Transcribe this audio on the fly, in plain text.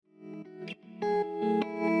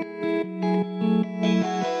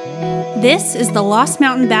This is the Lost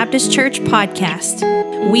Mountain Baptist Church podcast.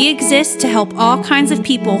 We exist to help all kinds of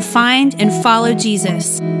people find and follow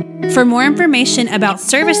Jesus. For more information about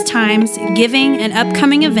service times, giving, and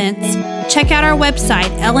upcoming events, check out our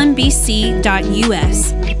website,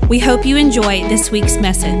 lmbc.us. We hope you enjoy this week's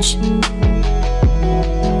message.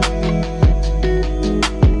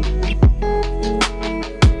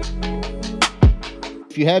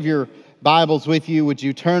 If you have your Bibles with you, would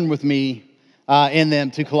you turn with me in them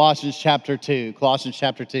to Colossians chapter 2. Colossians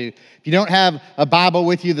chapter 2. If you don't have a Bible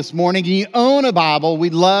with you this morning and you own a Bible,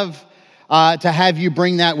 we'd love to have you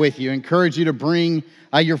bring that with you. Encourage you to bring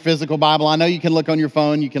your physical Bible. I know you can look on your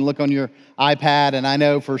phone, you can look on your iPad, and I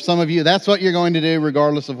know for some of you that's what you're going to do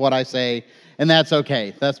regardless of what I say, and that's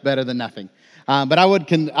okay. That's better than nothing. But I would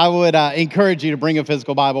encourage you to bring a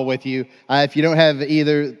physical Bible with you. If you don't have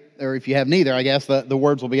either, or if you have neither, I guess the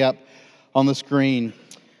words will be up on the screen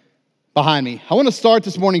behind me. I want to start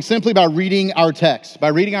this morning simply by reading our text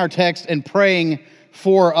and praying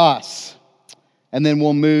for us. And then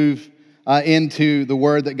we'll move into the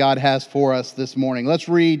word that God has for us this morning. Let's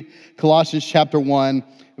read Colossians chapter 1,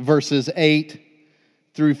 verses 8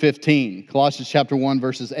 through 15. Colossians chapter 1,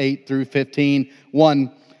 verses 8 through 15.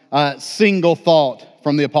 One single thought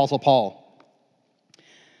from the Apostle Paul.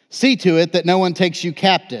 See to it that no one takes you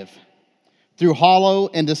captive through hollow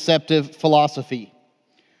and deceptive philosophy,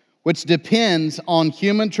 which depends on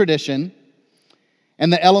human tradition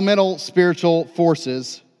and the elemental spiritual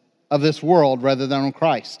forces of this world rather than on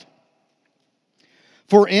Christ.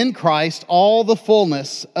 For in Christ all the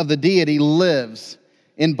fullness of the deity lives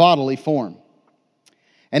in bodily form.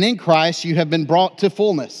 And in Christ you have been brought to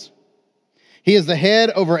fullness. He is the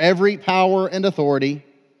head over every power and authority.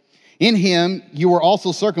 In him you were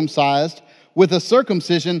also circumcised with a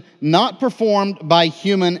circumcision not performed by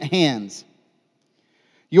human hands.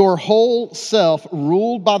 Your whole self,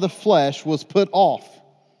 ruled by the flesh, was put off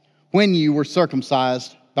when you were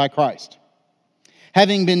circumcised by Christ,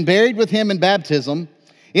 having been buried with him in baptism,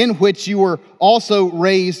 in which you were also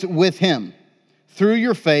raised with him through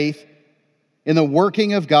your faith in the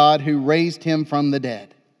working of God who raised him from the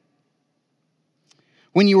dead.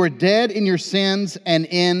 When you were dead in your sins and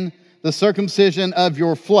in the circumcision of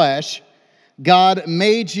your flesh, God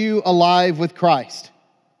made you alive with Christ.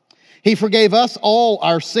 He forgave us all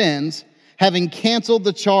our sins, having canceled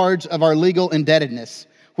the charge of our legal indebtedness,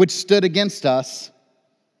 which stood against us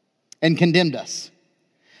and condemned us.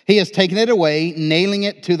 He has taken it away, nailing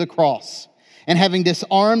it to the cross. And having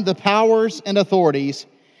disarmed the powers and authorities,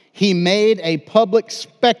 he made a public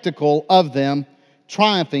spectacle of them,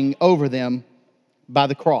 triumphing over them by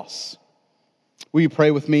the cross. Will you pray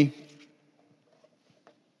with me?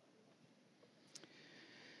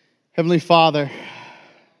 Heavenly Father,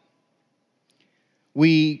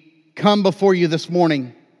 we come before you this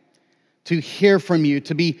morning to hear from you,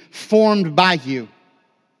 to be formed by you,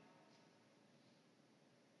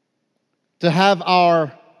 to have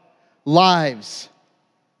our lives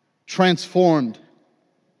transformed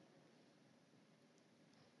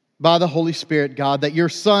by the Holy Spirit, God, that your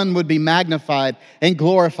Son would be magnified and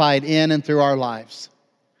glorified in and through our lives.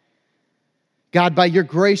 God, by your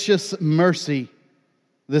gracious mercy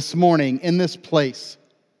this morning in this place,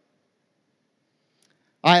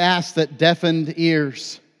 I ask that deafened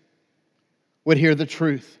ears would hear the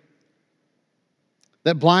truth,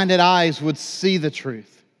 that blinded eyes would see the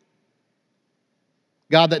truth.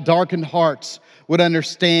 God, that darkened hearts would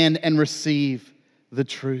understand and receive the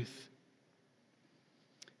truth.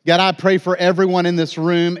 God, I pray for everyone in this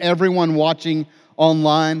room, everyone watching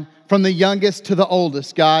online, from the youngest to the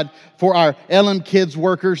oldest, God, for our LM Kids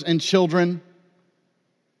workers and children,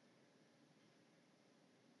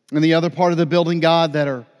 and the other part of the building, God, that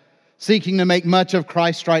are seeking to make much of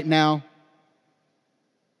Christ right now.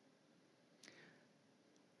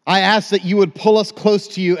 I ask that you would pull us close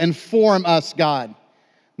to you and form us, God,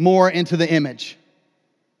 more into the image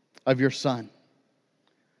of your Son.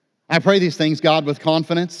 I pray these things, God, with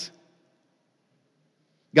confidence,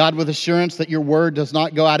 God, with assurance that your word does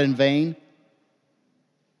not go out in vain,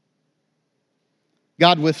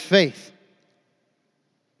 God, with faith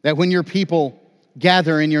that when your people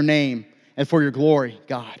gather in your name and for your glory,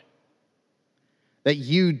 God, that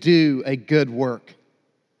you do a good work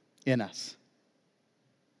in us.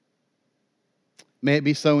 May it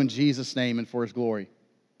be so in Jesus' name and for his glory.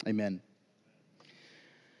 Amen.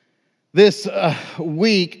 This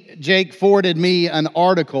week, Jake forwarded me an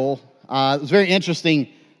article. It was very interesting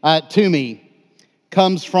to me.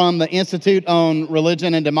 Comes from the Institute on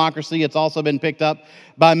Religion and Democracy. It's also been picked up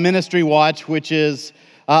by Ministry Watch, which is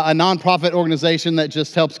a nonprofit organization that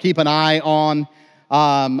just helps keep an eye on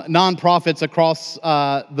nonprofits across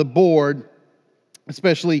the board,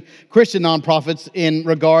 especially Christian nonprofits, in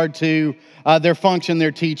regard to their function,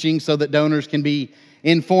 their teaching, so that donors can be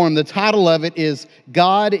informed. The title of it is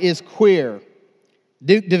God is Queer,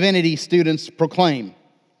 Duke Divinity Students Proclaim.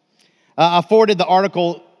 I forwarded the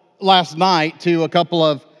article last night to a couple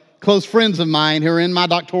of close friends of mine who are in my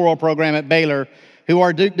doctoral program at Baylor, who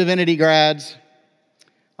are Duke Divinity grads,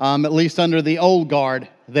 at least under the old guard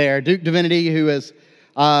there. Duke Divinity, who has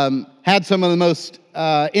had some of the most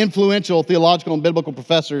influential theological and biblical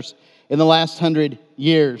professors in the last 100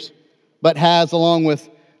 years, but has, along with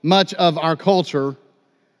much of our culture,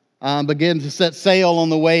 begun to set sail on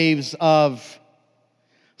the waves of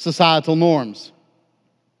societal norms.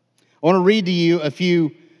 I want to read to you a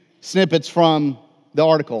few snippets from the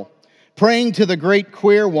article. Praying to the Great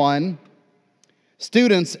Queer One,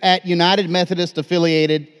 students at United Methodist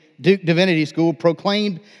affiliated Duke Divinity School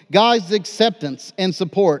proclaimed God's acceptance and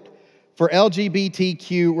support for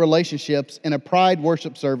LGBTQ relationships in a Pride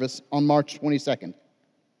worship service on March 22nd.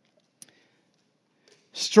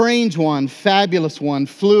 Strange One, Fabulous One,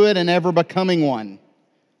 Fluid and Ever Becoming One,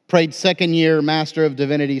 prayed second-year Master of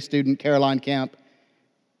Divinity student Caroline Camp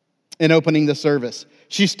in opening the service.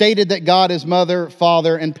 She stated that God is mother,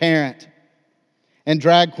 father, and parent, and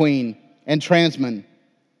drag queen, and transman,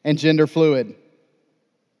 and gender fluid.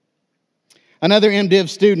 Another MDiv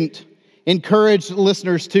student encouraged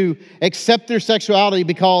listeners to accept their sexuality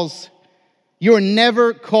because you are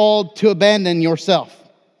never called to abandon yourself.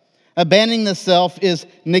 Abandoning the self is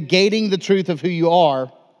negating the truth of who you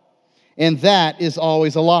are, and that is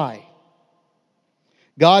always a lie.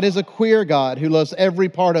 God is a queer God who loves every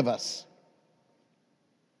part of us,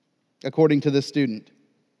 according to this student.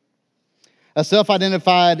 A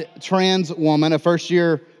self-identified trans woman, a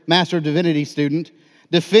first-year Master of Divinity student,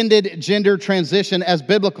 defended gender transition as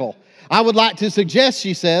biblical. I would like to suggest,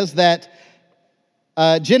 she says, that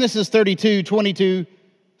Genesis 32, 22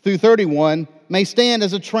 through 31 may stand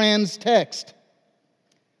as a trans text.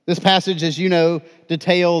 This passage, as you know,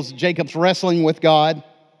 details Jacob's wrestling with God,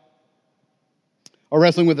 or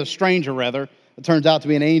wrestling with a stranger, rather. It turns out to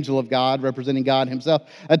be an angel of God, representing God himself.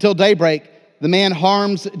 Until daybreak, the man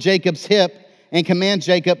harms Jacob's hip and commands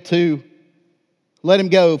Jacob to let him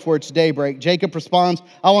go, for it's daybreak. Jacob responds,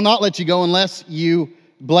 I will not let you go unless you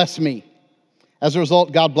bless me. As a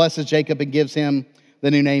result, God blesses Jacob and gives him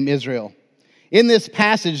the new name Israel. In this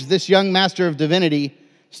passage, this young Master of Divinity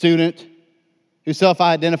student, who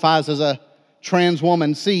self-identifies as a trans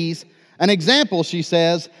woman, sees an example, she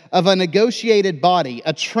says, of a negotiated body,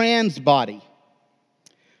 a trans body,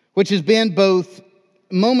 which has been both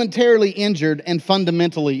momentarily injured and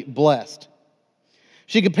fundamentally blessed.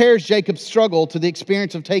 She compares Jacob's struggle to the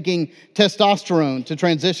experience of taking testosterone to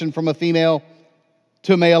transition from a female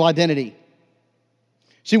to a male identity.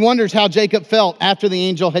 She wonders how Jacob felt after the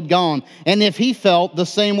angel had gone, and if he felt the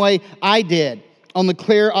same way I did on the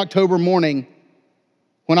clear October morning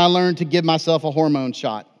when I learned to give myself a hormone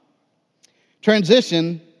shot.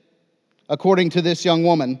 Transition, according to this young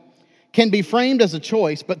woman, can be framed as a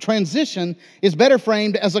choice, but transition is better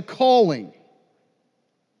framed as a calling.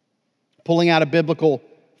 Pulling out a biblical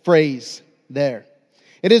phrase there.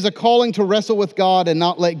 It is a calling to wrestle with God and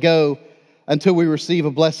not let go until we receive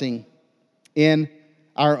a blessing in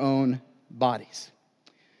our own bodies.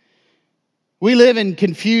 We live in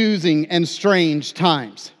confusing and strange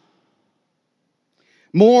times.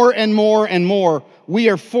 More and more and more, we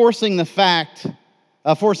are forcing the fact,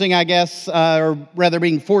 or rather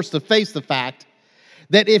being forced to face the fact,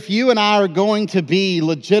 that if you and I are going to be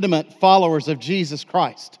legitimate followers of Jesus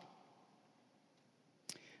Christ,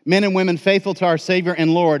 men and women faithful to our Savior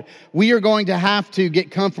and Lord, we are going to have to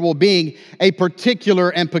get comfortable being a particular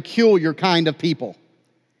and peculiar kind of people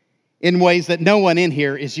in ways that no one in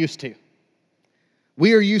here is used to.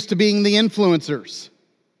 We are used to being the influencers,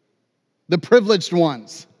 the privileged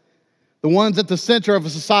ones, the ones at the center of a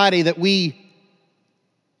society that we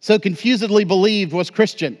so confusedly believed was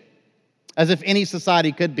Christian, as if any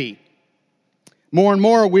society could be. More and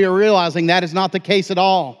more, we are realizing that is not the case at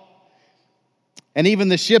all. And even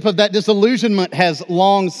the ship of that disillusionment has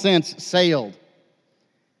long since sailed.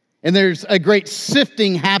 And there's a great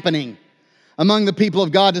sifting happening among the people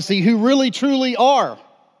of God to see who really truly are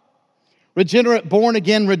regenerate, born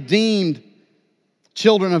again, redeemed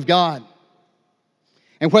children of God.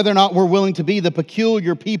 And whether or not we're willing to be the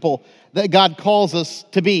peculiar people that God calls us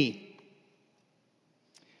to be.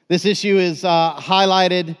 This issue is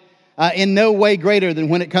highlighted in no way greater than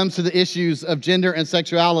when it comes to the issues of gender and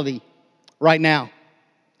sexuality right now.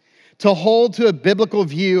 To hold to a biblical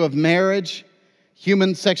view of marriage,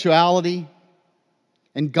 human sexuality,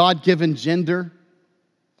 and God-given gender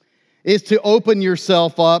is to open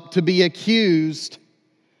yourself up to be accused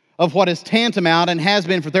of what is tantamount and has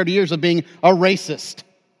been for 30 years of being a racist.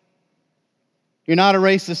 You're not a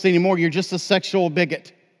racist anymore. You're just a sexual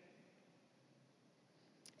bigot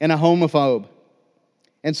and a homophobe,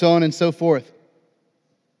 and so on and so forth.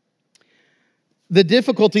 The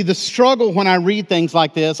difficulty, the struggle when I read things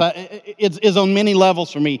like this is on many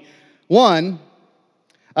levels for me. One,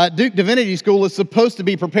 Duke Divinity School is supposed to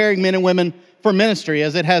be preparing men and women for ministry,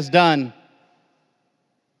 as it has done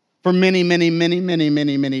for many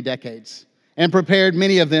decades, and prepared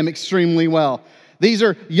many of them extremely well. These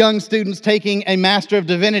are young students taking a Master of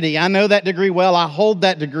Divinity. I know that degree well. I hold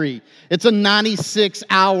that degree. It's a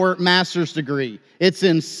 96-hour master's degree. It's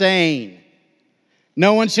insane.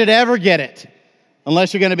 No one should ever get it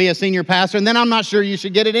unless you're going to be a senior pastor, and then I'm not sure you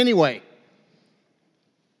should get it anyway.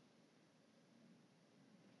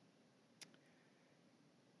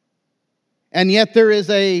 And yet there is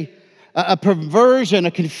a perversion,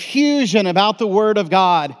 a confusion about the Word of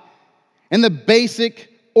God and the basic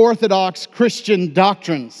orthodox Christian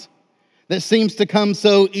doctrines that seems to come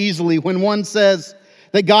so easily. When one says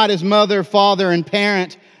that God is mother, father, and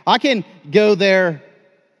parent, I can go there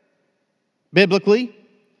biblically.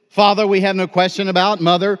 Father, we have no question about.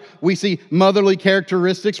 Mother, we see motherly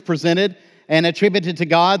characteristics presented and attributed to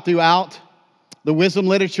God throughout the wisdom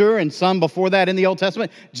literature, and some before that in the Old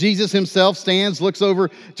Testament. Jesus himself stands, looks over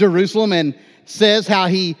Jerusalem, and says how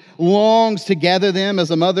he longs to gather them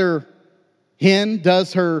as a mother hen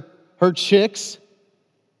does her chicks.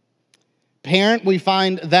 Parent, we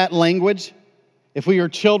find that language. If we are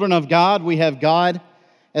children of God, we have God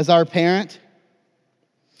as our parent.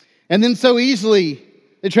 And then so easily,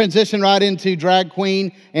 they transition right into drag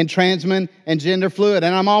queen and transman and gender fluid,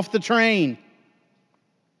 and I'm off the train.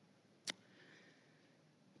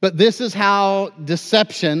 But this is how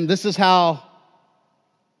deception, this is how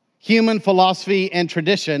human philosophy and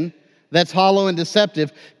tradition that's hollow and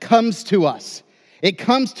deceptive comes to us. It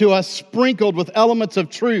comes to us sprinkled with elements of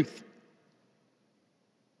truth,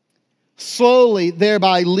 slowly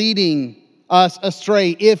thereby leading us astray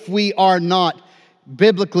if we are not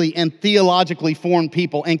biblically and theologically formed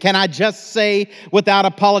people. And can I just say without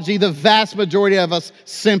apology, the vast majority of us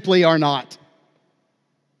simply are not.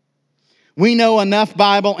 We know enough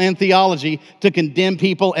Bible and theology to condemn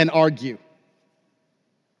people and argue.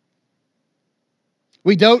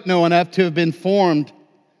 We don't know enough to have been formed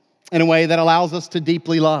in a way that allows us to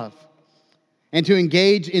deeply love and to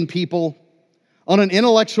engage in people on an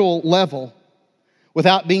intellectual level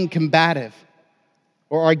without being combative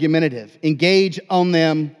or argumentative. Engage on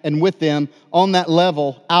them and with them on that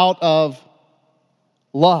level out of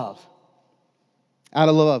love. Out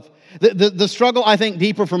of love. The struggle, I think,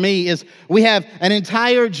 deeper for me is we have an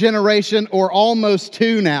entire generation, or almost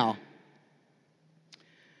two now,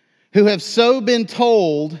 who have so been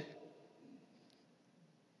told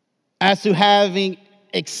as to having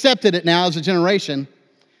accepted it now as a generation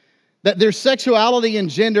that their sexuality and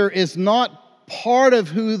gender is not part of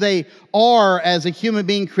who they are as a human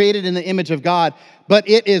being created in the image of God, but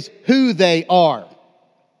it is who they are.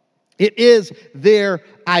 It is their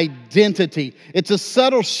identity. It's a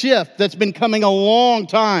subtle shift that's been coming a long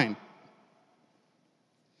time.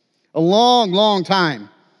 A long time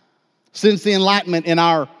since the Enlightenment in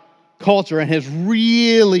our culture, and has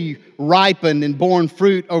really ripened and borne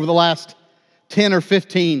fruit over the last 10 or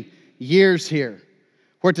 15 years here.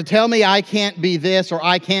 Where to tell me I can't be this or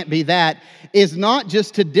I can't be that is not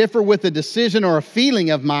just to differ with a decision or a feeling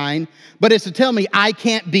of mine, but it's to tell me I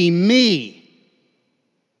can't be me.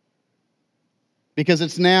 Because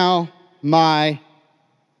it's now my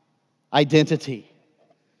identity.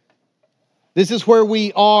 This is where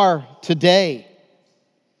we are today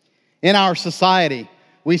in our society.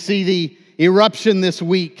 We see the eruption this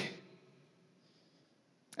week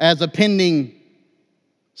as a pending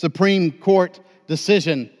Supreme Court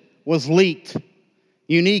decision was leaked,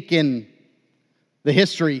 unique in the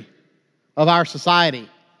history of our society.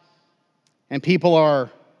 And people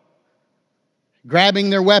are grabbing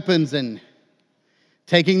their weapons and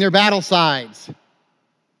taking their battle sides.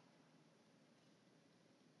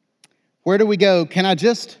 Where do we go? Can I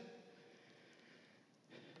just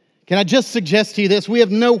suggest to you this? We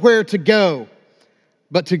have nowhere to go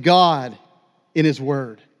but to God in His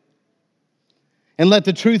Word. And let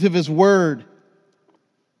the truth of His Word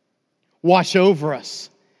wash over us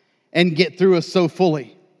and get through us so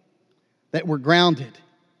fully that we're grounded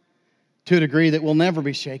to a degree that will never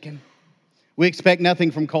be shaken. We expect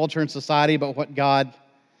nothing from culture and society but what God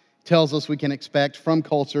tells us we can expect from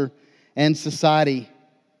culture and society.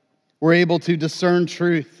 We're able to discern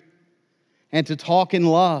truth and to talk in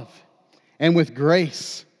love and with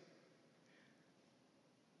grace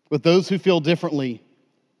with those who feel differently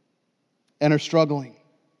and are struggling.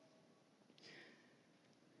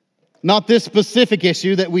 Not this specific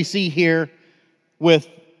issue that we see here with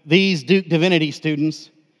these Duke Divinity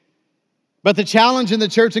students, but the challenge in the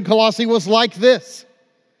church in Colossae was like this.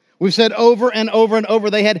 We've said over and over and over,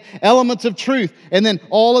 they had elements of truth, and then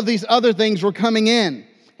all of these other things were coming in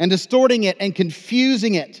and distorting it and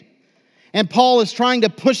confusing it. And Paul is trying to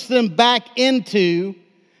push them back into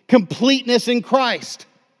completeness in Christ.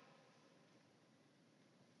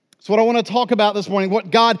 That's what I want to talk about this morning.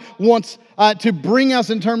 What God wants to bring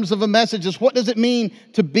us in terms of a message is, what does it mean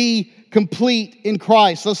to be complete in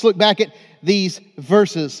Christ? Let's look back at these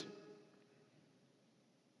verses.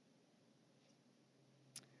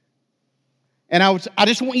 And I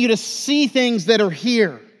just want you to see things that are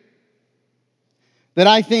here that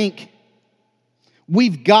I think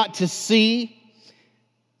we've got to see.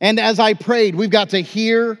 And as I prayed, we've got to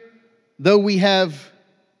hear, though we have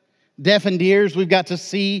deafened ears. We've got to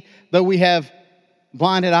see, though we have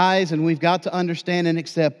blinded eyes. And we've got to understand and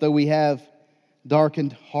accept, though we have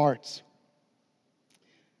darkened hearts.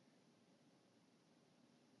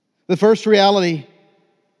 The first reality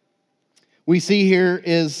we see here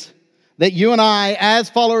is that you and I, as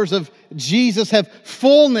followers of Jesus, have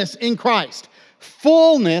fullness in Christ.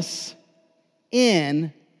 Fullness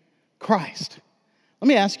in Christ. Let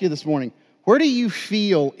me ask you this morning, where do you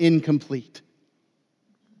feel incomplete?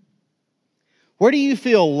 Where do you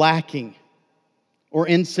feel lacking or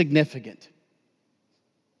insignificant?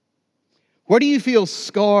 Where do you feel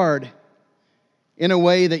scarred in a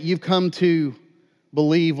way that you've come to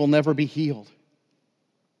believe will never be healed?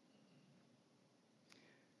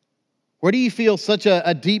 Where do you feel such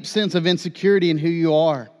a deep sense of insecurity in who you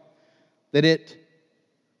are that it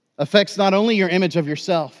affects not only your image of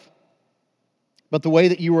yourself, but the way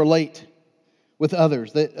that you relate with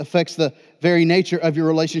others, that affects the very nature of your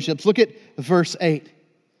relationships? Look at verse 8.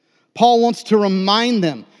 Paul wants to remind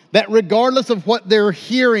them that regardless of what they're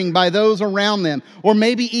hearing by those around them, or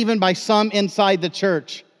maybe even by some inside the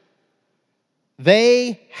church,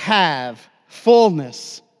 they have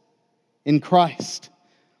fullness in Christ.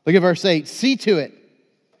 Look at verse 8. See to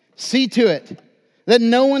it that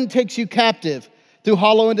no one takes you captive through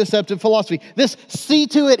hollow and deceptive philosophy. This see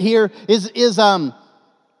to it here is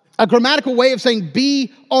a grammatical way of saying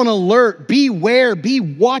be on alert, beware, be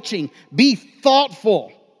watching, be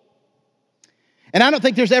thoughtful. And I don't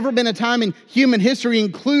think there's ever been a time in human history,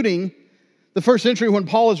 including the first century when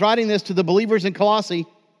Paul is writing this to the believers in Colossae,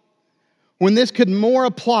 when this could more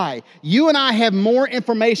apply. You and I have more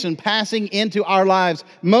information passing into our lives,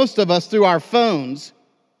 most of us through our phones.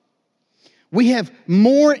 We have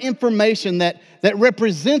more information that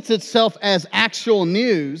represents itself as actual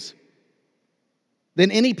news than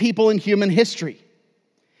any people in human history.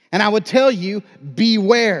 And I would tell you,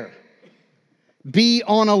 beware. Be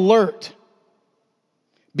on alert.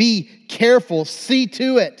 Be careful. See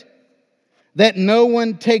to it that no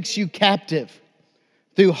one takes you captive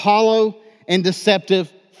through hollow and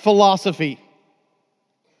deceptive philosophy,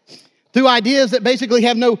 through ideas that basically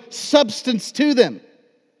have no substance to them,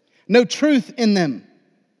 no truth in them,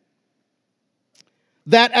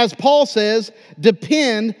 that, as Paul says,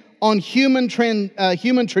 depend on human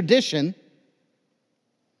tradition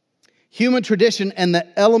and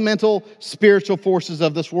the elemental spiritual forces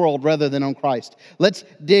of this world rather than on Christ. Let's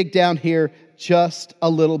dig down here just a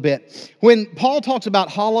little bit. When Paul talks about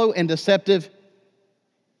hollow and deceptive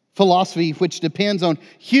philosophy, which depends on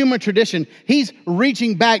human tradition, he's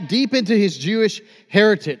reaching back deep into his Jewish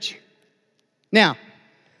heritage. Now,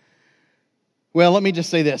 well, let me just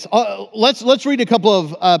say this. Let's read a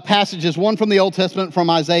couple of passages, one from the Old Testament from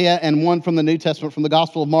Isaiah and one from the New Testament from the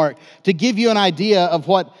Gospel of Mark, to give you an idea of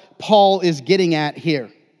what Paul is getting at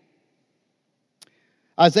here.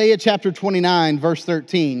 Isaiah chapter 29, verse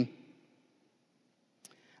 13.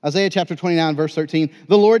 Isaiah chapter 29, verse 13.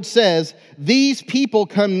 The Lord says, "These people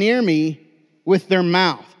come near me with their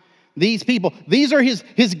mouth." These people, these are his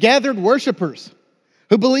gathered worshipers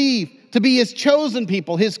who believe to be his chosen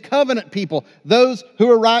people, his covenant people, those who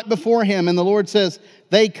are right before him. And the Lord says,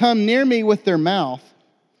 they come near me with their mouth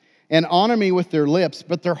and honor me with their lips,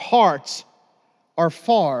 but their hearts are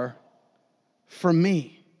far from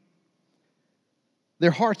me.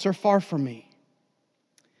 Their hearts are far from me.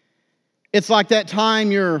 It's like that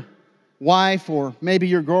time your wife or maybe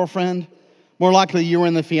your girlfriend, more likely you were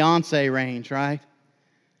in the fiance range, right?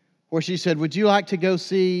 Where she said, would you like to go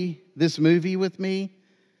see this movie with me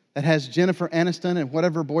that has Jennifer Aniston and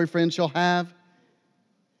whatever boyfriend she'll have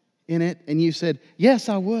in it? And you said, yes,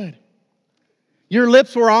 I would. Your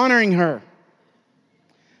lips were honoring her,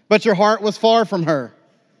 but your heart was far from her.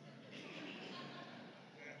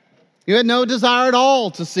 You had no desire at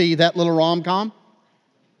all to see that little rom-com.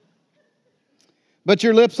 But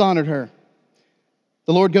your lips honored her.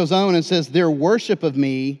 The Lord goes on and says, their worship of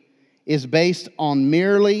me is based on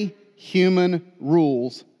merely human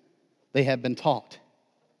rules they have been taught.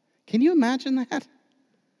 Can you imagine that?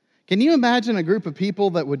 Can you imagine a group of people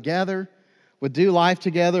that would gather, would do life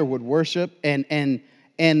together, would worship, and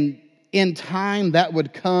in time that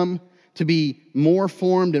would come to be more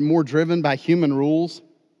formed and more driven by human rules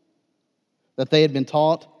that they had been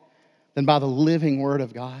taught than by the living Word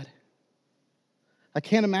of God? I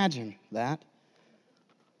can't imagine that.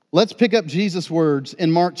 Let's pick up Jesus' words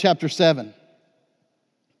in Mark chapter 7.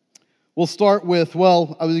 We'll start with, I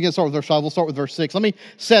was going to start with verse 5. We'll start with verse 6. Let me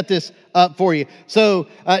set this up for you. So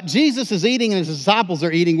Jesus is eating and his disciples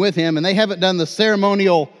are eating with him, and they haven't done the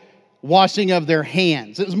ceremonial washing of their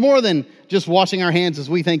hands. It was more than just washing our hands as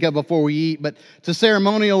we think of before we eat, but to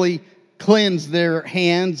ceremonially cleanse their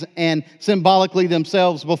hands and symbolically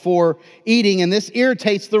themselves before eating. And this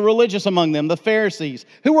irritates the religious among them, the Pharisees,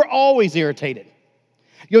 who were always irritated.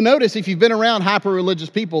 You'll notice if you've been around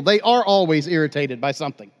hyper-religious people, they are always irritated by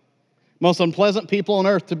something. Most unpleasant people on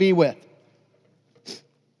earth to be with.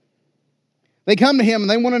 They come to him and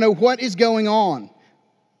they want to know what is going on.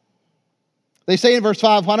 They say in verse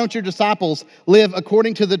 5, why don't your disciples live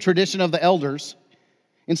according to the tradition of the elders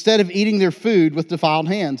instead of eating their food with defiled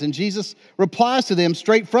hands? And Jesus replies to them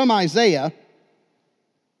straight from Isaiah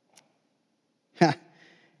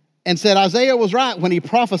and said, Isaiah was right when he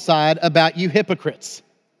prophesied about you hypocrites.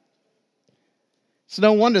 So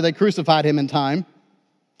no wonder they crucified him in time.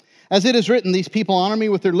 As it is written, these people honor me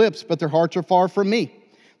with their lips, but their hearts are far from me.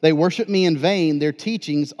 They worship me in vain. Their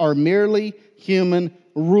teachings are merely human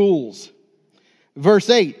rules. Verse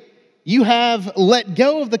 8, you have let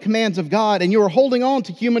go of the commands of God and you are holding on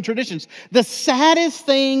to human traditions. The saddest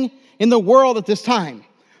thing in the world at this time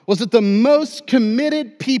was that the most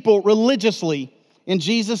committed people religiously in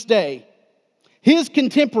Jesus' day, his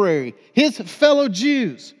contemporary, his fellow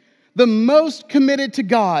Jews, the most committed to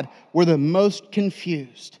God were the most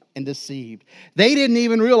confused and deceived. They didn't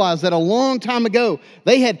even realize that a long time ago,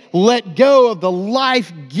 they had let go of the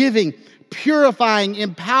life-giving, purifying,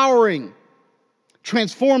 empowering,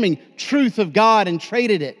 transforming truth of God and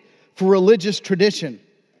traded it for religious tradition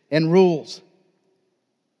and rules.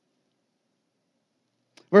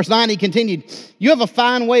 Verse 9, he continued, you have a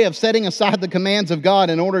fine way of setting aside the commands of God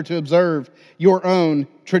in order to observe your own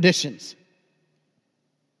traditions.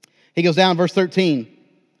 He goes down, verse 13.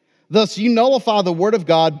 Thus you nullify the word of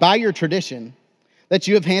God by your tradition that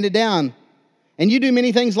you have handed down. And you do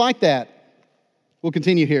many things like that. We'll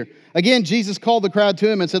continue here. Again, Jesus called the crowd to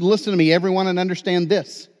him and said, listen to me, everyone, and understand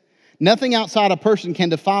this. Nothing outside a person can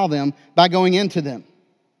defile them by going into them.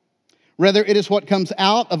 Rather, it is what comes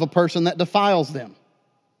out of a person that defiles them.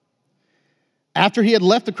 After he had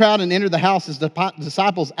left the crowd and entered the house, his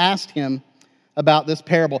disciples asked him about this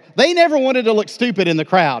parable. They never wanted to look stupid in the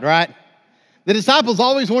crowd, right? The disciples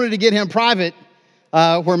always wanted to get him private,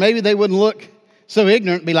 where maybe they wouldn't look so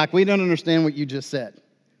ignorant, be like, we don't understand what you just said.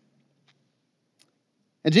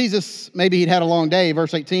 And Jesus, maybe he'd had a long day,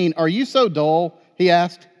 verse 18, are you so dull, he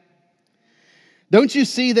asked. Don't you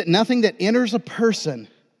see that nothing that enters a person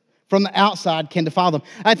from the outside can defile them?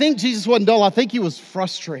 I think Jesus wasn't dull, I think he was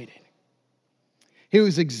frustrated. He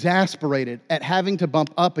was exasperated at having to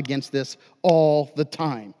bump up against this all the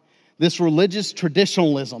time. This religious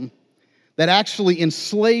traditionalism that actually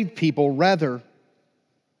enslaved people rather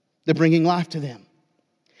than bringing life to them.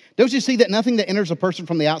 Don't you see that nothing that enters a person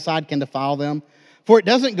from the outside can defile them? For it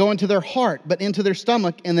doesn't go into their heart, but into their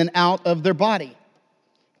stomach and then out of their body.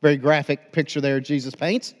 Very graphic picture there Jesus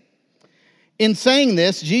paints. In saying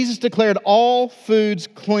this, Jesus declared all foods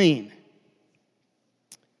clean.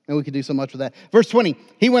 And we could do so much with that. Verse 20,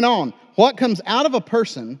 he went on, what comes out of a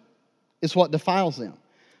person is what defiles them.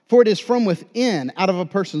 For it is from within, out of a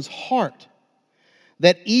person's heart,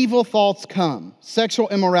 that evil thoughts come, sexual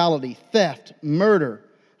immorality, theft, murder,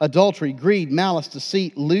 adultery, greed, malice,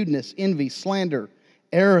 deceit, lewdness, envy, slander,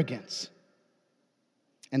 arrogance,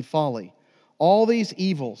 and folly. All these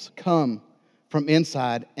evils come from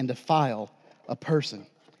inside and defile a person.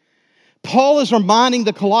 Paul is reminding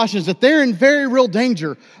the Colossians that they're in very real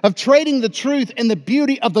danger of trading the truth and the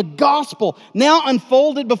beauty of the gospel, now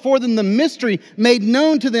unfolded before them, the mystery made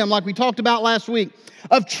known to them, like we talked about last week,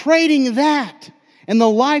 of trading that and the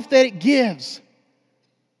life that it gives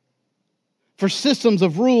for systems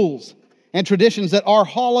of rules and traditions that are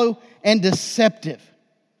hollow and deceptive.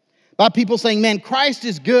 By people saying, man, Christ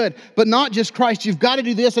is good, but not just Christ. You've got to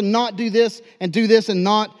do this and not do this and do this and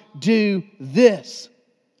not do this.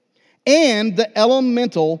 And the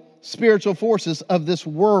elemental spiritual forces of this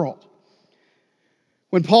world.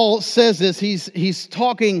 When Paul says this, he's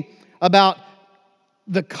talking about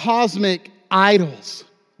the cosmic idols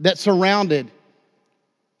that surrounded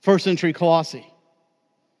first century Colossae.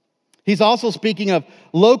 He's also speaking of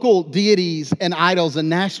local deities and idols and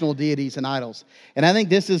national deities and idols. And I think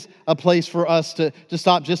this is a place for us to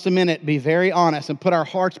stop just a minute, be very honest, and put our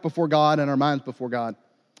hearts before God and our minds before God.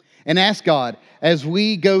 And ask God, as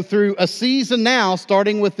we go through a season now,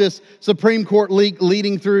 starting with this Supreme Court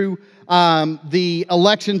leading through the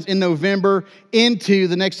elections in November into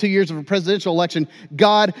the next 2 years of a presidential election,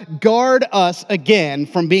 God, guard us again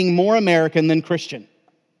from being more American than Christian.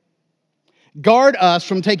 Guard us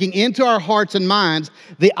from taking into our hearts and minds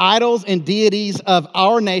the idols and deities of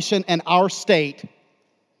our nation and our state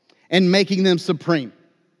and making them supreme.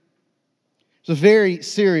 It's a very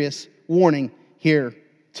serious warning here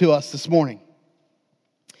to us this morning.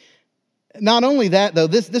 Not only that, though,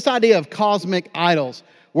 this idea of cosmic idols,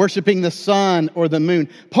 worshiping the sun or the moon,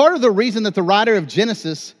 part of the reason that the writer of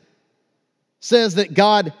Genesis says that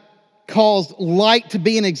God caused light to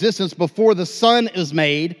be in existence before the sun is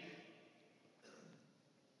made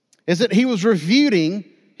is that he was refuting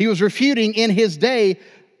in his day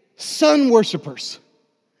sun worshipers,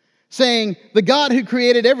 saying the God who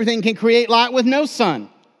created everything can create light with no sun.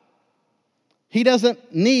 He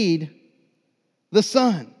doesn't need the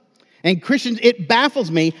sun. And Christians, it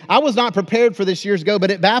baffles me. I was not prepared for this years ago,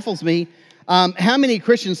 but it baffles me how many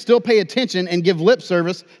Christians still pay attention and give lip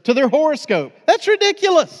service to their horoscope. That's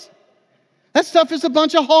ridiculous. That stuff is a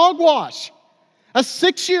bunch of hogwash. A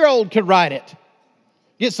 6-year-old could write it.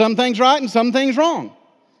 Get some things right and some things wrong.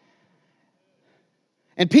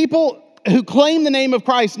 And people who claim the name of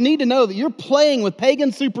Christ need to know that you're playing with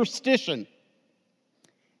pagan superstition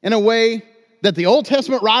in a way that the Old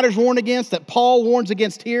Testament writers warn against, that Paul warns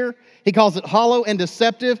against here. He calls it hollow and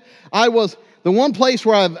deceptive. The one place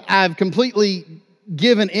where I've completely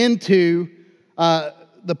given into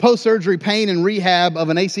the post-surgery pain and rehab of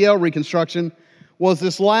an ACL reconstruction was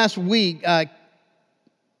this last week.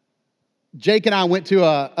 Jake and I went to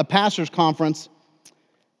a pastor's conference,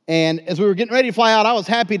 and as we were getting ready to fly out, I was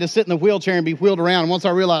happy to sit in the wheelchair and be wheeled around. Once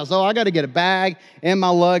I realized, I got to get a bag and my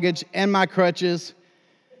luggage and my crutches.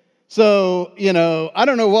 So, I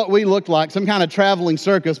don't know what we looked like, some kind of traveling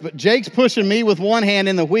circus, but Jake's pushing me with one hand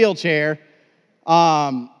in the wheelchair,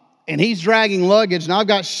 and he's dragging luggage, and I've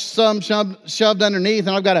got some shoved underneath,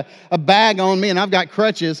 and I've got a bag on me, and I've got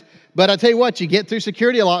crutches. But I tell you what, you get through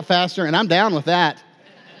security a lot faster, and I'm down with that.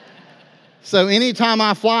 So anytime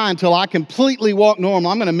I fly until I completely walk normal,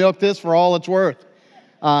 I'm going to milk this for all it's worth.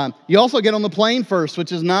 You also get on the plane first,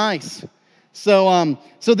 which is nice. So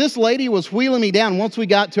this lady was wheeling me down. Once we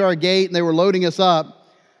got to our gate and they were loading us up,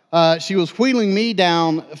 she was wheeling me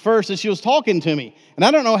down first, and she was talking to me. And I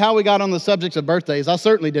don't know how we got on the subject of birthdays. I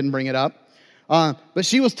certainly didn't bring it up. But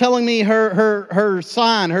she was telling me her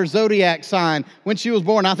sign, her zodiac sign, when she was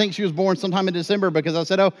born. I think she was born sometime in December because I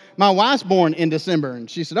said, my wife's born in December. And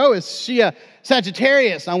she said, is she a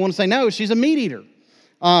Sagittarius? I want to say, no, she's a meat eater.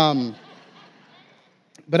 But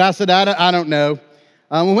I said, I don't know.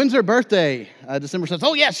 When's her birthday? December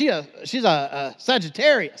 7th. Yeah, she's a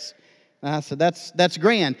Sagittarius. And I said, that's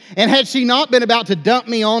grand. And had she not been about to dump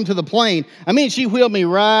me onto the plane, she wheeled me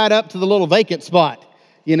right up to the little vacant spot,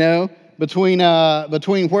 between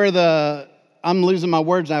where I'm losing my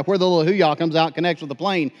words now, where the little hoo-yah comes out, connects with the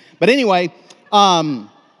plane. But anyway, and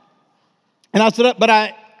I stood up, but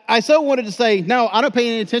I so wanted to say, no, I don't pay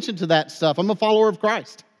any attention to that stuff. I'm a follower of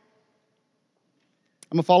Christ.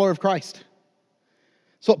 I'm a follower of Christ.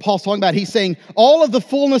 That's what Paul's talking about. He's saying all of the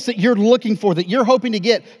fullness that you're looking for, that you're hoping to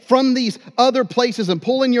get from these other places and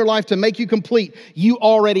pull in your life to make you complete, you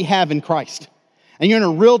already have in Christ. And you're in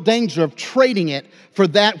a real danger of trading it for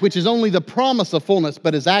that which is only the promise of fullness,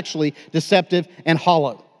 but is actually deceptive and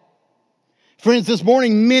hollow. Friends, this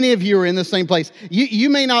morning, many of you are in the same place.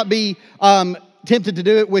 You may not be tempted to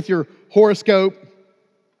do it with your horoscope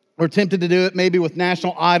or tempted to do it maybe with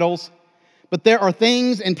national idols, but there are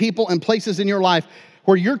things and people and places in your life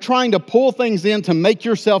where you're trying to pull things in to make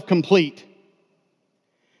yourself complete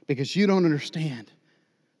because you don't understand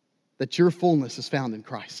that your fullness is found in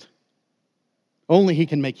Christ. Only He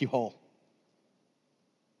can make you whole.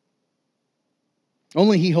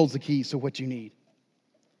 Only He holds the keys to what you need.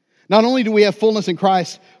 Not only do we have fullness in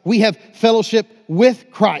Christ, we have fellowship with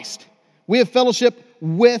Christ. We have fellowship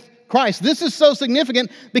with Christ. This is so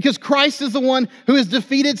significant because Christ is the one who has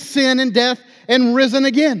defeated sin and death and risen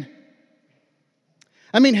again.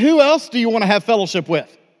 Who else do you want to have fellowship with?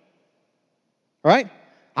 All right?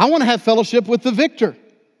 I want to have fellowship with the victor.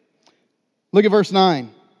 Look at verse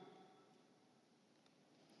 9.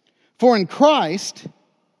 For in Christ,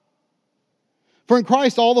 For in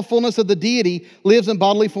Christ, all the fullness of the deity lives in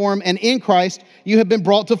bodily form, and in Christ, you have been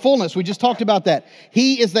brought to fullness. We just talked about that.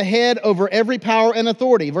 He is the head over every power and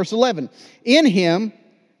authority. Verse 11, in him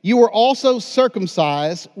you were also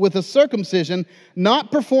circumcised with a circumcision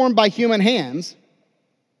not performed by human hands.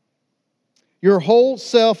 Your whole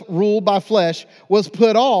self, ruled by flesh, was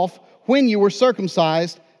put off when you were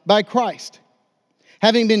circumcised by Christ,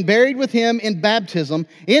 having been buried with him in baptism,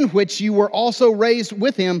 in which you were also raised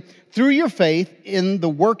with him through your faith in the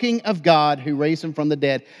working of God who raised him from the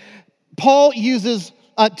dead. Paul uses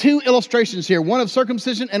two illustrations here, one of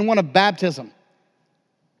circumcision and one of baptism,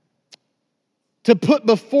 to put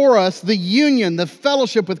before us the union, the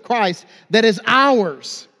fellowship with Christ that is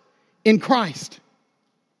ours in Christ.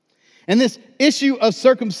 And this issue of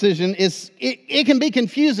circumcision it can be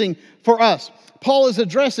confusing for us. Paul is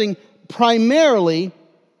addressing primarily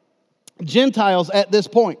Gentiles at this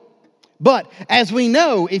point. But as we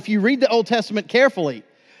know, if you read the Old Testament carefully,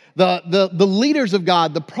 the leaders of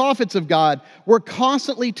God, the prophets of God, were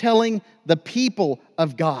constantly telling the people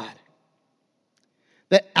of God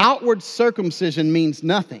that outward circumcision means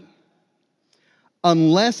nothing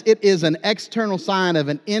unless it is an external sign of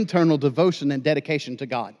an internal devotion and dedication to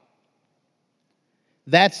God.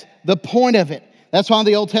 That's the point of it. That's why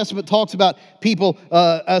the Old Testament talks about people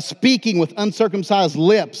speaking with uncircumcised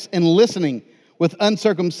lips and listening with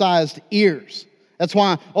uncircumcised ears. That's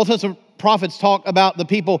why Old Testament prophets talk about the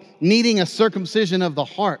people needing a circumcision of the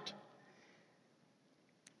heart.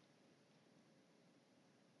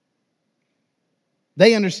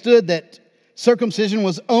 They understood that circumcision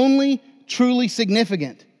was only truly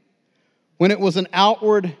significant when it was an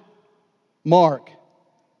outward mark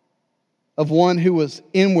of one who was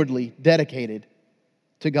inwardly dedicated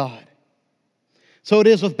to God. So it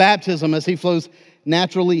is with baptism as he flows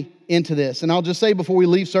naturally into this. And I'll just say before we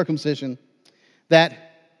leave circumcision that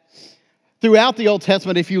throughout the Old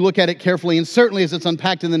Testament, if you look at it carefully, and certainly as it's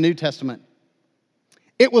unpacked in the New Testament,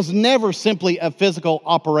 it was never simply a physical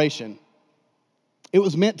operation. It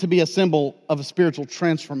was meant to be a symbol of a spiritual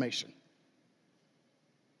transformation.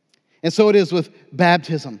 And so it is with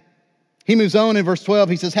baptism. He moves on in verse 12.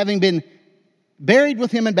 He says, having been buried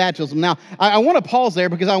with him in baptism. Now, I want to pause there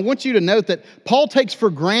because I want you to note that Paul takes for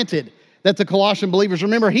granted that the Colossian believers,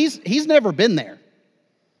 remember, he's never been there.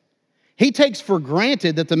 He takes for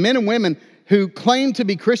granted that the men and women who claim to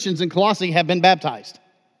be Christians in Colossae have been baptized.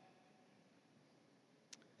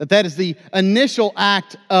 That is the initial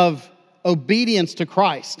act of obedience to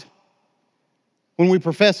Christ. When we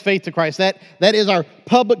profess faith to Christ, that is our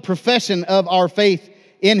public profession of our faith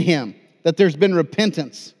in him, that there's been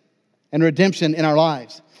repentance and redemption in our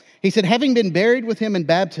lives. He said, having been buried with him in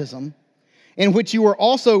baptism, in which you were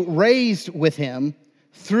also raised with him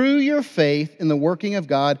through your faith in the working of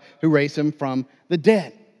God who raised him from the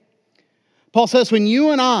dead. Paul says, when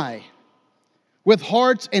you and I, with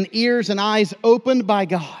hearts and ears and eyes opened by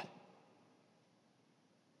God,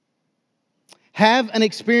 have an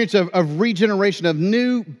experience of regeneration, of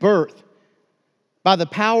new birth, by the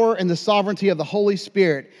power and the sovereignty of the Holy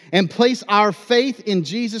Spirit, and place our faith in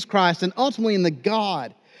Jesus Christ and ultimately in the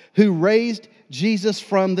God who raised Jesus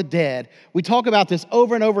from the dead. We talk about this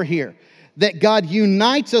over and over here, that God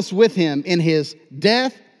unites us with him in his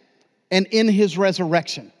death and in his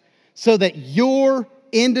resurrection, so that your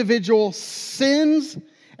individual sins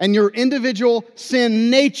and your individual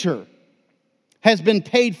sin nature has been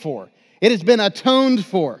paid for. It has been atoned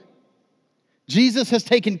for. Jesus has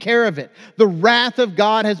taken care of it. The wrath of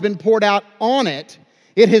God has been poured out on it.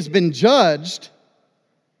 It has been judged.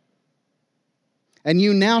 And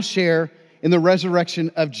you now share in the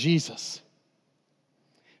resurrection of Jesus,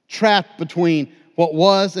 trapped between what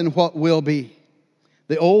was and what will be,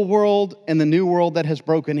 the old world and the new world that has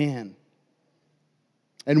broken in.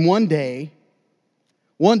 And one day,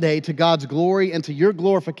 to God's glory and to your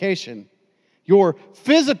glorification, your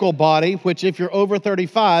physical body, which if you're over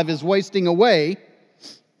 35 is wasting away,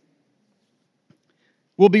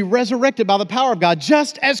 will be resurrected by the power of God,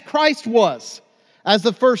 just as Christ was, as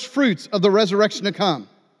the first fruits of the resurrection to come,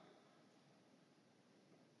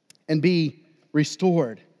 and be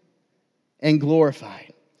restored and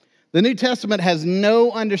glorified. The New Testament has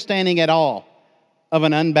no understanding at all of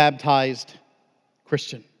an unbaptized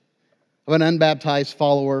Christian, of an unbaptized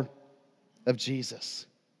follower of Jesus.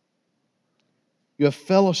 You have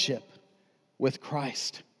fellowship with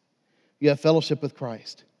Christ. You have fellowship with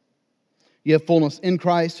Christ. You have fullness in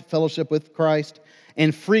Christ, fellowship with Christ,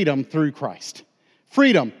 and freedom through Christ.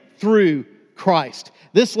 Freedom through Christ.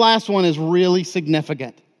 This last one is really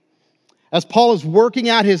significant. As Paul is working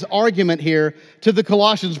out his argument here to the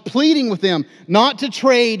Colossians, pleading with them not to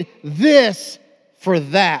trade this for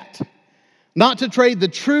that, not to trade the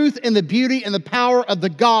truth and the beauty and the power of the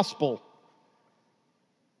gospel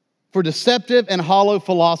for deceptive and hollow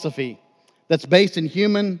philosophy that's based in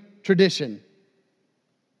human tradition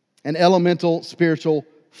and elemental spiritual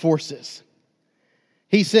forces.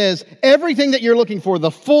 He says, everything that you're looking for,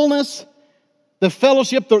 the fullness, the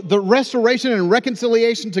fellowship, the restoration and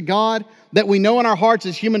reconciliation to God that we know in our hearts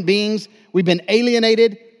as human beings, we've been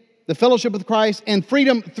alienated, the fellowship with Christ and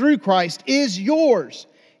freedom through Christ is yours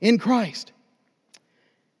in Christ.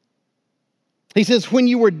 He says, when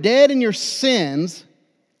you were dead in your sins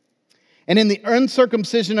and in the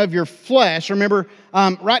uncircumcision of your flesh, remember,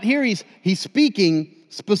 right here he's speaking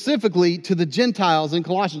specifically to the Gentiles in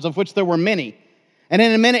Colossians, of which there were many. And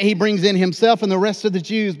in a minute, he brings in himself and the rest of the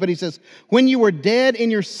Jews. But he says, when you were dead in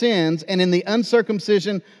your sins and in the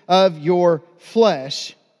uncircumcision of your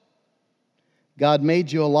flesh, God made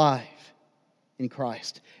you alive in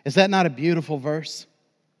Christ. Is that not a beautiful verse?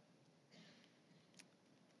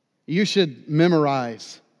 You should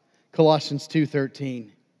memorize Colossians 2:13.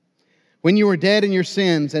 When you were dead in your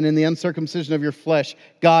sins and in the uncircumcision of your flesh,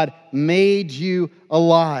 God made you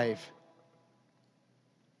alive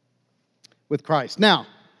with Christ. Now,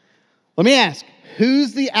 let me ask,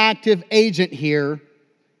 who's the active agent here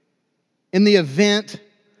in the event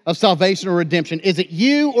of salvation or redemption? Is it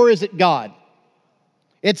you or is it God?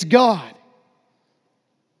 It's God.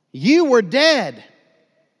 You were dead.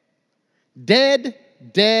 Dead.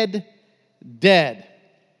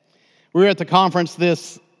 We were at the conference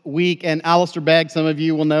this week, and Alistair Begg, some of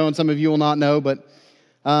you will know and some of you will not know, but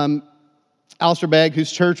Alistair Begg,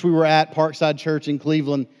 whose church we were at, Parkside Church in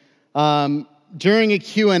Cleveland, during a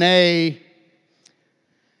Q&A,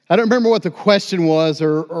 I don't remember what the question was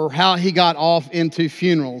or how he got off into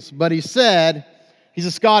funerals, but he said, he's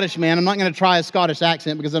a Scottish man. I'm not going to try a Scottish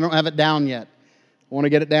accent because I don't have it down yet. I want to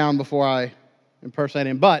get it down before I impersonate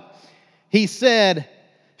him. But he said,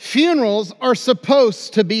 funerals are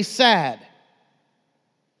supposed to be sad.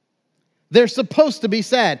 They're supposed to be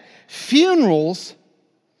sad. Funerals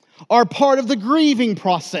are part of the grieving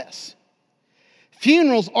process.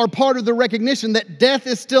 Funerals are part of the recognition that death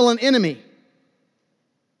is still an enemy,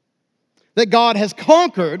 that God has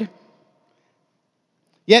conquered,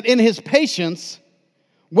 yet in His patience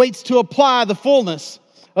waits to apply the fullness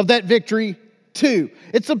of that victory too.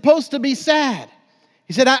 It's supposed to be sad.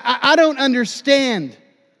 He said, I don't understand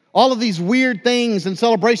all of these weird things and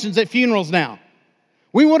celebrations at funerals now.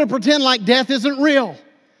 We want to pretend like death isn't real,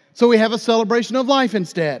 so we have a celebration of life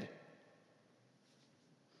instead.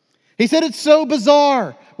 He said it's so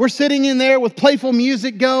bizarre. We're sitting in there with playful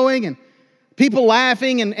music going and people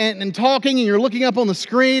laughing and talking, and you're looking up on the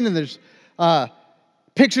screen and there's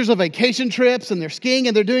pictures of vacation trips and they're skiing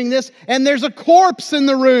and they're doing this, and there's a corpse in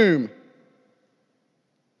the room.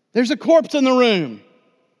 There's a corpse in the room.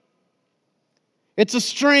 It's a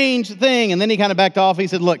strange thing. And then he kind of backed off. He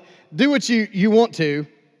said, look, do what you want to,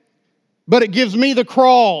 but it gives me the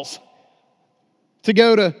crawls to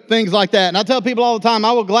go to things like that. And I tell people all the time,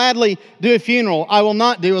 I will gladly do a funeral. I will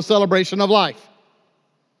not do a celebration of life.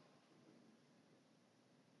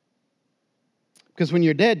 Because when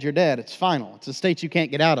you're dead, you're dead. It's final. It's a state you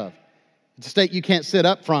can't get out of. It's a state you can't sit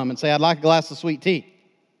up from and say, I'd like a glass of sweet tea.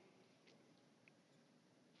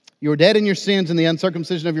 You were dead in your sins and the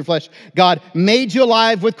uncircumcision of your flesh. God made you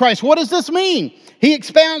alive with Christ. What does this mean? He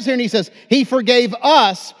expounds here and he says, He forgave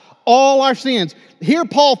us all our sins. Here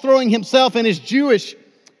Paul throwing himself and his Jewish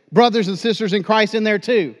brothers and sisters in Christ in there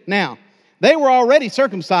too. Now, they were already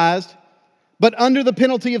circumcised, but under the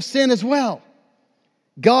penalty of sin as well.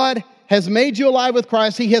 God has made you alive with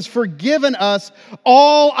Christ. He has forgiven us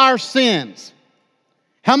all our sins.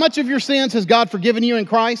 How much of your sins has God forgiven you in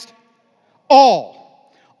Christ? All.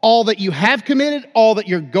 All that you have committed, all that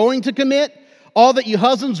you're going to commit, all that you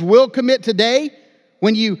husbands will commit today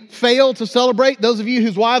when you fail to celebrate, those of you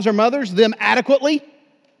whose wives are mothers, them adequately.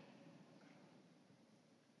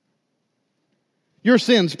 Your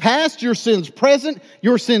sins past, your sins present,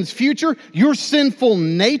 your sins future, your sinful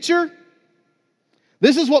nature.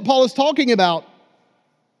 This is what Paul is talking about.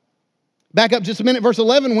 Back up just a minute, verse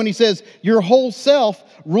 11, when he says, your whole self,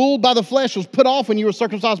 ruled by the flesh, was put off when you were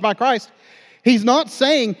circumcised by Christ. He's not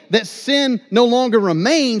saying that sin no longer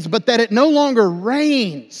remains, but that it no longer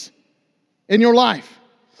reigns in your life.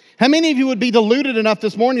 How many of you would be deluded enough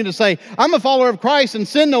this morning to say, I'm a follower of Christ and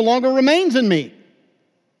sin no longer remains in me?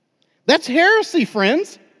 That's heresy,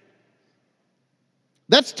 friends.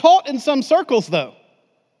 That's taught in some circles, though.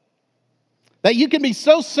 That you can be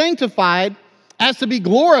so sanctified as to be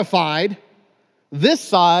glorified this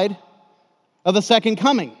side of the second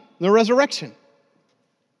coming, the resurrection.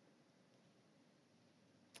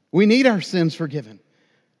 We need our sins forgiven.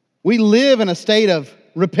 We live in a state of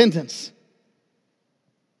repentance.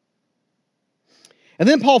 And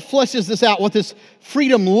then Paul fleshes this out, what this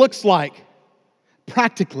freedom looks like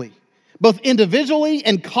practically, both individually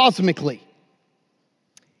and cosmically.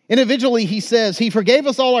 Individually, he says, he forgave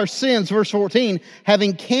us all our sins, verse 14,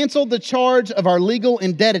 having canceled the charge of our legal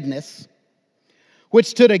indebtedness, which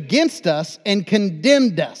stood against us and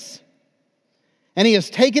condemned us. And he has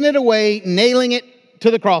taken it away, nailing it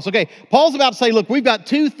to the cross. Okay, Paul's about to say, look, we've got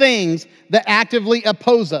two things that actively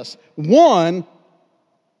oppose us. One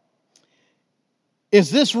is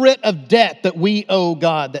this writ of debt that we owe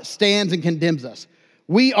God that stands and condemns us.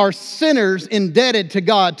 We are sinners indebted to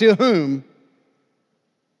God, to whom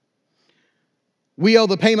we owe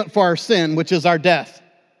the payment for our sin, which is our death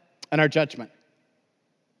and our judgment.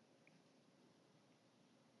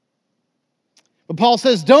 But Paul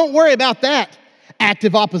says, don't worry about that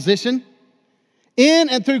active opposition. In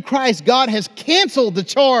and through Christ, God has canceled the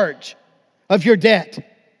charge of your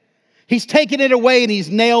debt. He's taken it away and he's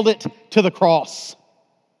nailed it to the cross.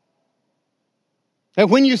 And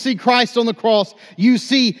when you see Christ on the cross, you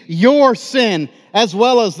see your sin as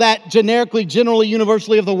well as that generically, generally,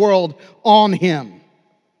 universally of the world on him.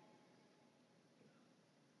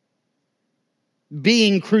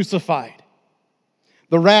 Being crucified.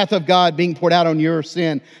 The wrath of God being poured out on your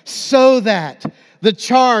sin so that the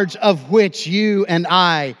charge of which you and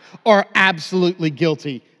I are absolutely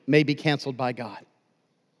guilty may be canceled by God.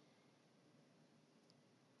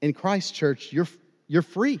 In Christ's church, you're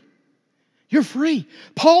free. You're free.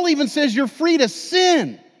 Paul even says you're free to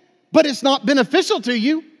sin, but it's not beneficial to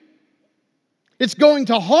you. It's going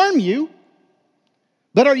to harm you.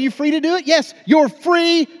 But are you free to do it? Yes, you're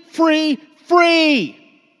free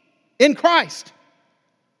in Christ.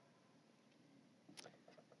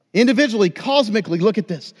 Individually, cosmically, look at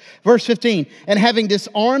this. Verse 15, and having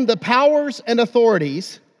disarmed the powers and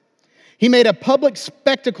authorities, he made a public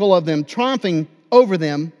spectacle of them, triumphing over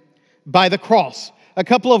them by the cross. A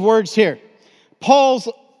couple of words here. Paul's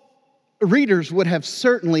readers would have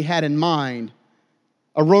certainly had in mind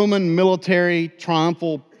a Roman military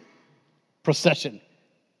triumphal procession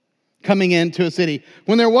coming into a city.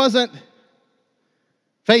 When there wasn't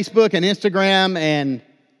Facebook and Instagram and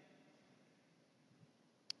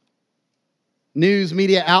news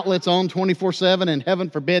media outlets on 24/7 and heaven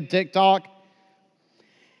forbid TikTok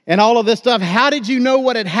and all of this stuff, how did you know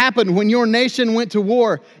what had happened when your nation went to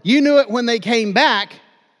war? You knew it when they came back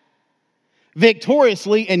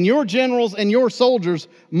victoriously and your generals and your soldiers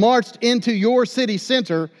marched into your city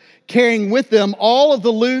center carrying with them all of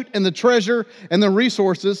the loot and the treasure and the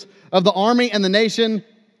resources of the army and the nation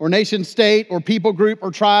or nation state or people group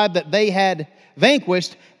or tribe that they had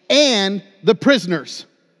vanquished, and the prisoners,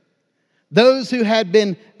 those who had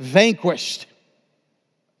been vanquished.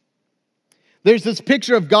 There's this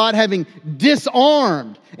picture of God having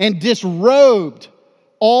disarmed and disrobed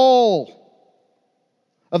all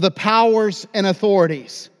of the powers and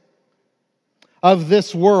authorities of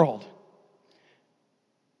this world.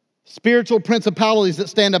 Spiritual principalities that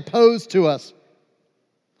stand opposed to us.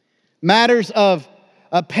 Matters of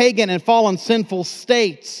pagan and fallen sinful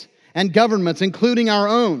states and governments, including our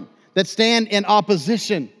own, that stand in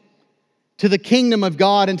opposition to the kingdom of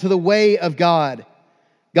God and to the way of God.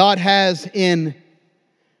 God has in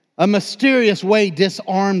a mysterious way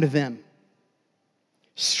disarmed them,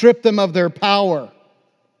 stripped them of their power,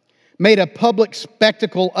 made a public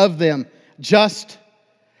spectacle of them, just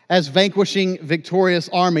as vanquishing victorious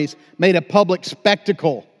armies made a public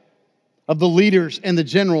spectacle of the leaders and the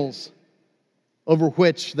generals over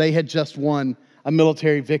which they had just won a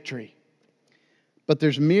military victory. But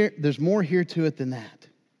there's more here to it than that.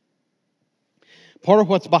 Part of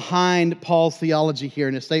what's behind Paul's theology here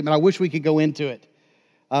in his statement, I wish we could go into it.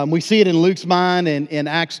 We see it in Luke's mind and in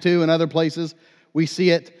Acts 2 and other places. We see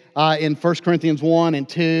it in 1 Corinthians 1 and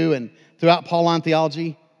 2 and throughout Pauline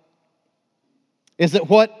theology. Is that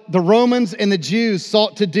what the Romans and the Jews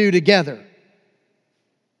sought to do together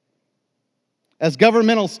as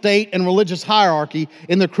governmental state and religious hierarchy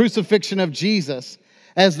in the crucifixion of Jesus,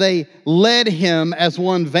 as they led him as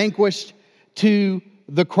one vanquished to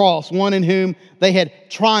the cross, one in whom they had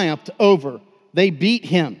triumphed over. They beat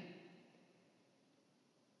him.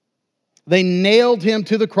 They nailed him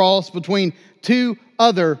to the cross between two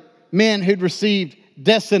other men who'd received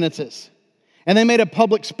death sentences. And they made a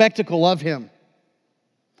public spectacle of him,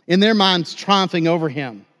 in their minds triumphing over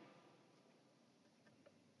him.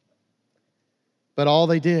 But all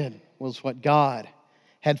they did was what God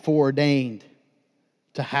had foreordained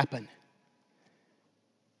to happen.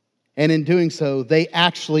 And in doing so, they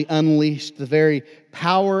actually unleashed the very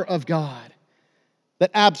power of God that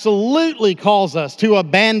absolutely calls us to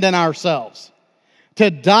abandon ourselves, to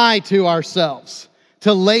die to ourselves,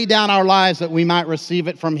 to lay down our lives that we might receive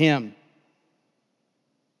it from Him.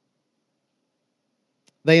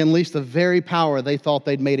 They unleashed the very power they thought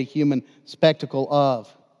they'd made a human spectacle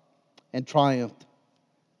of and triumphed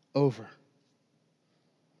over.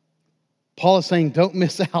 Paul is saying, don't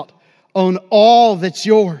miss out on all that's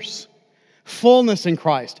yours. Fullness in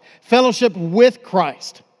Christ, fellowship with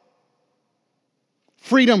Christ,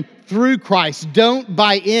 freedom through Christ. Don't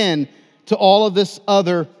buy in to all of this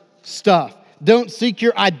other stuff. Don't seek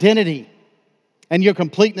your identity and your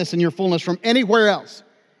completeness and your fullness from anywhere else.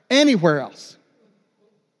 Anywhere else.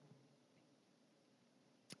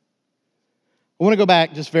 I want to go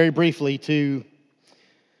back just very briefly to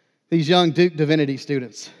these young Duke Divinity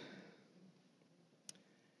students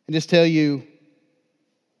and just tell you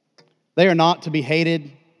they are not to be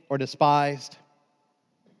hated or despised,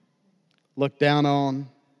 looked down on,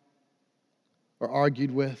 or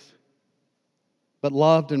argued with, but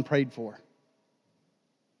loved and prayed for.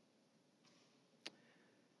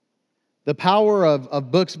 The power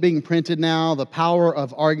of books being printed now, the power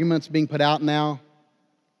of arguments being put out now,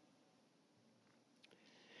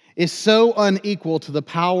 is so unequal to the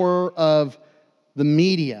power of the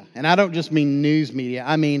media. And I don't just mean news media.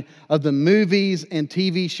 I mean of the movies and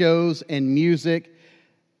TV shows and music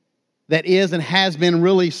that is and has been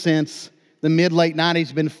really since the mid-late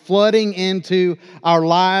 90s, been flooding into our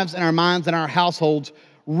lives and our minds and our households,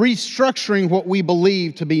 restructuring what we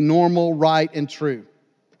believe to be normal, right, and true.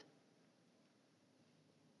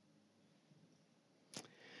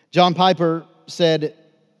 John Piper said,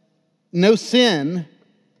 "No sin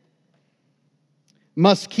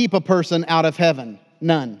must keep a person out of heaven.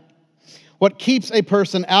 None. What keeps a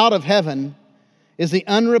person out of heaven is the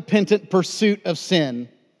unrepentant pursuit of sin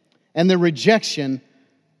and the rejection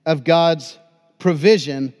of God's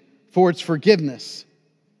provision for its forgiveness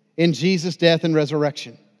in Jesus' death and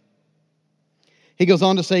resurrection." He goes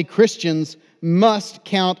on to say, Christians must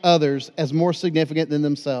count others as more significant than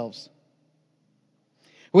themselves,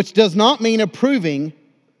 which does not mean approving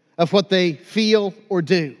of what they feel or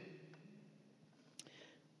do.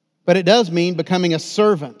 But it does mean becoming a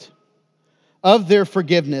servant of their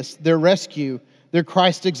forgiveness, their rescue, their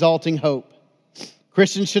Christ-exalting hope.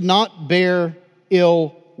 Christians should not bear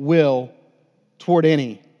ill will toward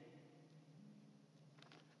any.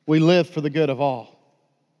 We live for the good of all.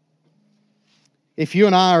 If you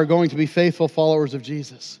and I are going to be faithful followers of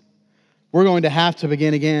Jesus, we're going to have to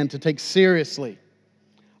begin again to take seriously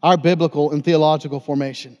our biblical and theological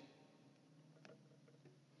formation,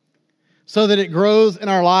 so that it grows in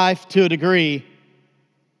our life to a degree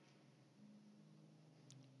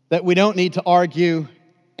that we don't need to argue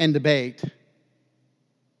and debate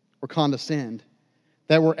or condescend,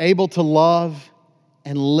 that we're able to love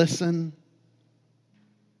and listen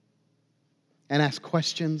and ask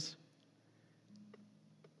questions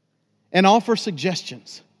and offer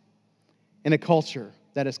suggestions in a culture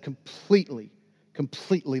that has completely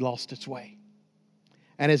lost its way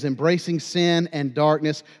and is embracing sin and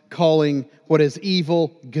darkness, calling what is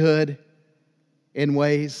evil good in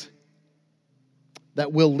ways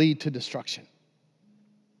that will lead to destruction.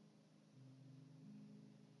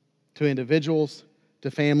 To individuals,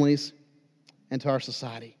 to families, and to our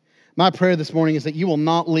society. My prayer this morning is that you will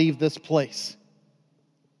not leave this place.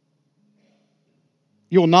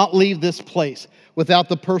 You will not leave this place without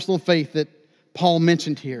the personal faith that Paul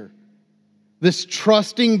mentioned here. This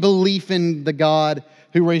trusting belief in the God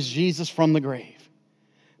who raised Jesus from the grave.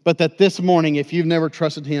 But that this morning, if you've never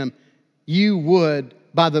trusted Him, you would,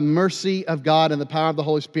 by the mercy of God and the power of the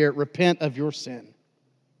Holy Spirit, repent of your sin,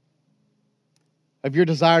 of your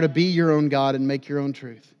desire to be your own God and make your own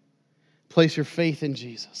truth. Place your faith in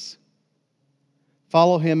Jesus.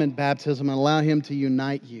 Follow Him in baptism and allow Him to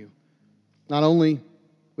unite you, not only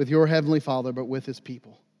with your Heavenly Father, but with His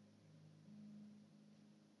people.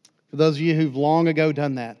 For those of you who've long ago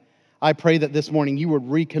done that, I pray that this morning you would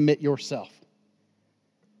recommit yourself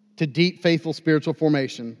to deep, faithful spiritual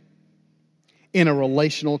formation in a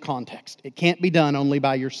relational context. It can't be done only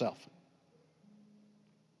by yourself.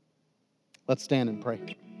 Let's stand and pray.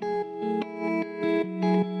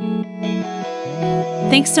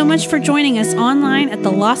 Thanks so much for joining us online at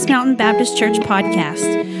the Lost Mountain Baptist Church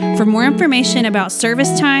podcast. For more information about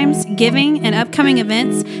service times, giving, and upcoming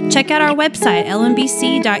events, check out our website,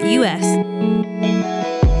 lmbc.us.